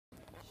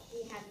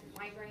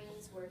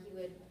migraines where he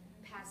would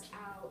pass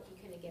out, he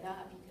couldn't get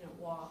up, he couldn't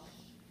walk.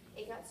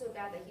 It got so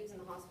bad that he was in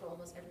the hospital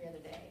almost every other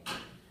day.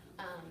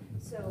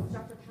 So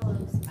Dr.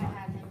 Pellos, I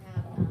had him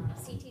have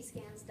CT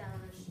scans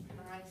done,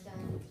 MRIs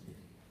done,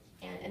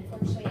 and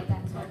unfortunately at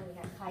that time we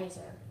had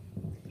Kaiser,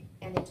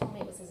 and they told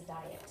me it was his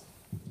diet.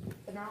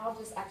 The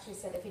neurologist actually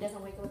said if he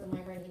doesn't wake up with a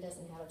migraine, he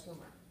doesn't have a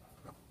tumor.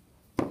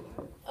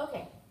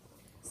 Okay,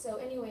 so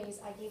anyways,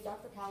 I gave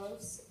Dr.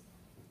 Pellos.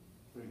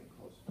 Bring it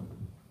close.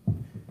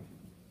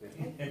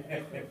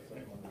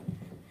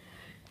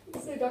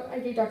 So I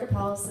gave Dr.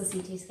 Pellos the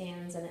CT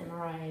scans and the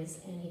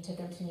MRIs, and he took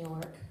him to New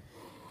York.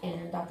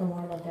 And Dr.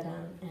 Moore looked at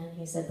him, and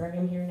he said, bring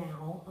him here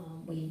now.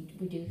 We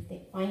do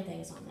find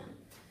things on them.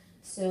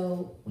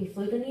 So we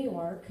flew to New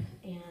York,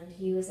 and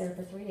he was there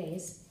for 3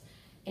 days.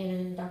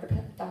 And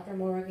Dr.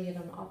 Moore gave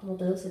him an optimal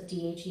dose of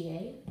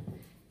DHEA.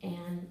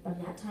 And from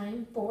that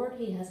time forward,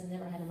 he has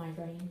never had a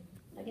migraine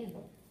again.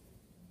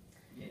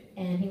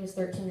 And he was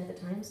 13 at the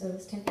time, so it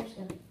was 10 years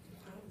ago.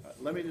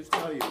 Let me just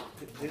tell you,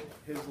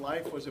 his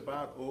life was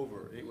about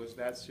over. It was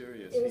that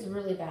serious. It was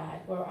really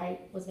bad, where I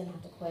was going to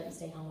have to quit and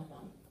stay home with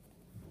him.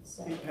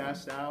 So. He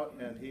passed out,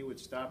 and he would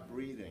stop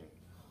breathing.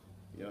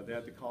 You know, they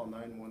had to call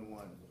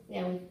 911.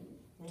 Yeah, we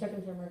took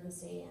him to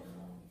emergency, and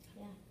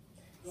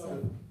yeah.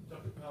 So,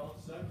 Dr. Pellos,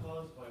 is that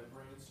caused by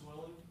brain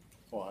swelling?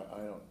 Oh,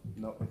 I don't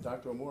know.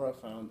 Dr. Omura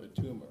found a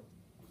tumor.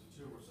 It was a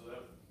tumor, so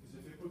that is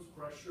if it puts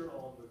pressure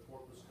on the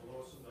corpus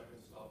callosum, that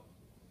can stop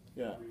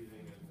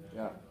breathing and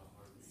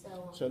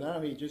heartbeat. So now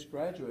he just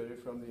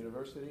graduated from the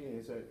university, and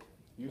he's at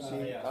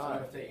UC. Yeah,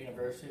 Florida State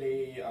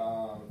University.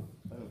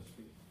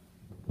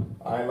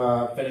 I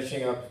I'm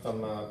finishing up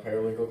some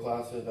paralegal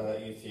classes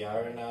at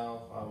UCI right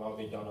now. I'll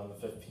be done on the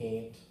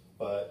 15th,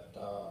 but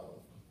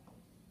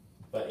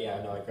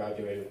yeah, no, I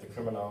graduated with the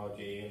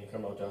criminology and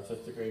criminal justice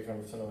degree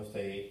from Sonoma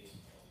State,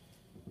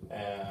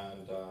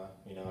 and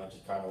you know, I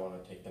just kind of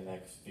want to take the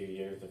next few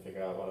years to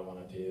figure out what I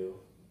want to do.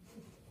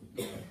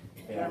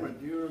 Cameron,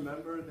 do you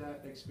remember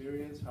that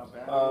experience? How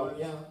bad it was?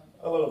 Yeah,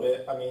 a little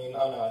bit. I mean, I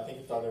don't know. I think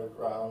it started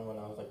around when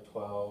I was like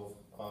 12.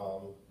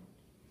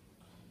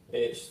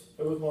 It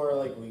was more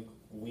like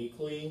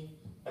weekly,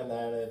 and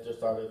then it just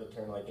started to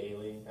turn like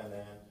daily, and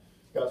then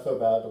it got so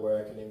bad to where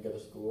I couldn't even go to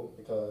school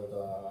because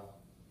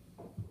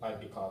I'd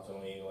be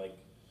constantly like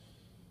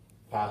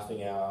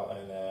passing out,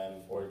 and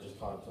then or just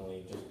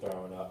constantly just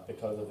throwing up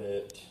because of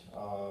it.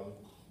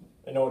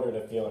 In order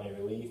to feel any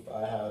relief,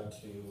 I had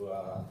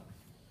to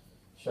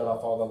shut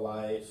off all the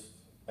lights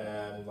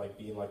and like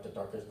be in like the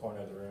darkest corner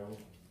of the room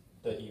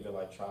to even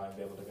like try and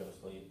be able to go to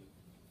sleep.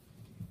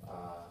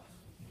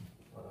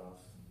 What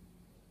else?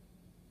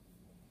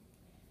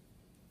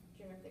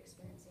 do you remember the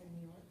experience in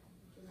New York?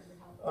 Do you remember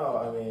how? Oh,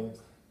 I mean,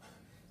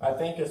 I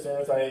think as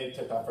soon as I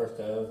took that first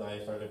dose,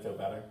 I started to feel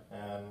better,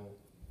 and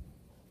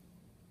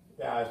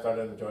yeah, I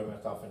started enjoying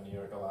myself in New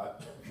York a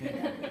lot.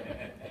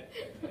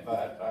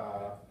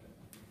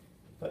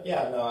 But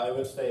yeah, no, I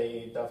would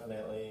say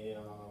definitely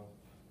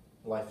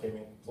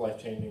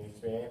life-changing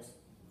experience.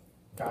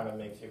 Kind of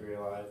makes you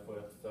realize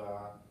what's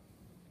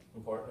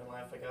important in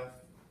life, I guess.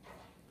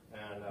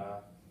 And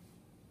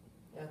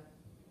yeah.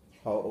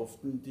 How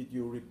often did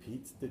you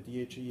repeat the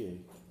DHEA?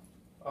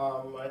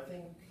 I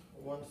think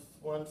once,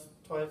 twice.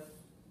 I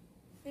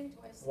think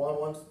twice.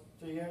 Once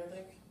a year, I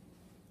think.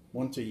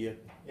 Once a year?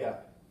 Yeah.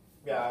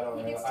 Yeah, I don't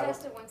know. He gets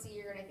tested once a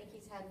year, and I think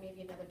he's had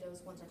maybe another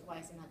dose once or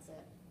twice, and that's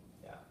it.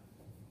 Yeah.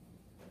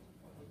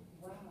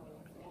 Wow.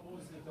 What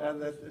was the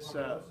And that doctor's this,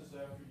 prognosis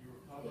after you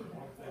recovered?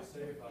 What did they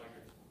say about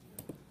your?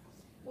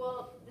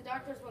 Well, the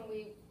doctors, when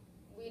we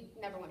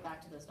never went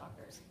back to those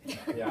doctors.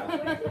 Yeah.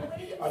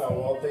 I know.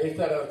 Well, they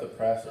said I was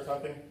depressed or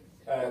something,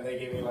 and they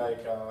gave me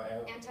like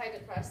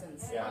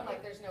antidepressants. Yeah. I'm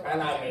like, there's no. and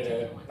way that I'm made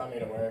taking it. one. That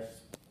made it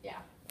worse.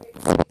 Yeah. They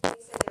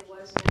said it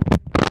wasn't.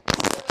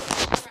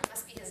 It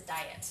must be his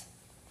diet.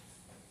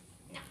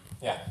 No.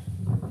 Yeah.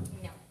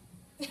 No.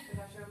 So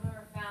Dr.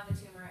 Omura found the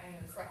tumor and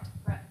it was Correct.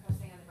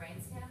 pressing on the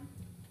brainstem?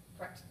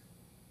 Correct.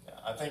 Yeah.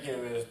 I think it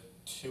was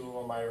 2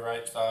 on my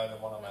right side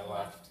and 1 on my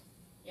left.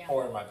 Yeah.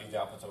 Or it might be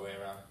the opposite way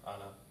around. I don't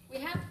know. We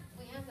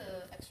have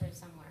the X-ray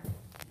somewhere.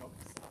 So,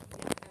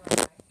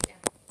 yeah.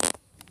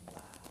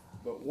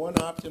 But one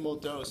optimal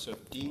dose of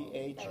That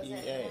was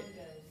DHEA. it.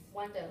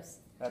 One dose.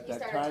 At He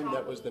that started time,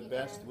 that was the talking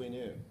best again. we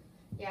knew.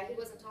 Yeah, he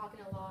wasn't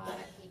talking a lot.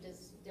 He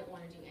just didn't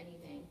want to do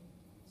anything.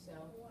 So.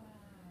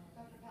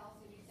 Dr. Pellos,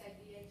 did you say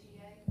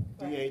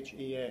DHEA?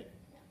 DHEA.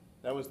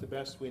 That was the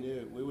best we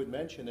knew. We would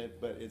mention it,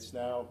 but it's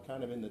now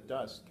kind of in the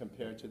dust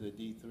compared to the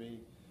D3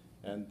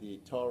 and the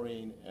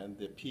taurine and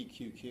the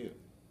PQQ.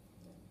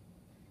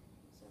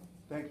 So.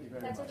 Thank you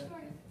very That's much. our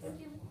story.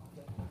 Thank you.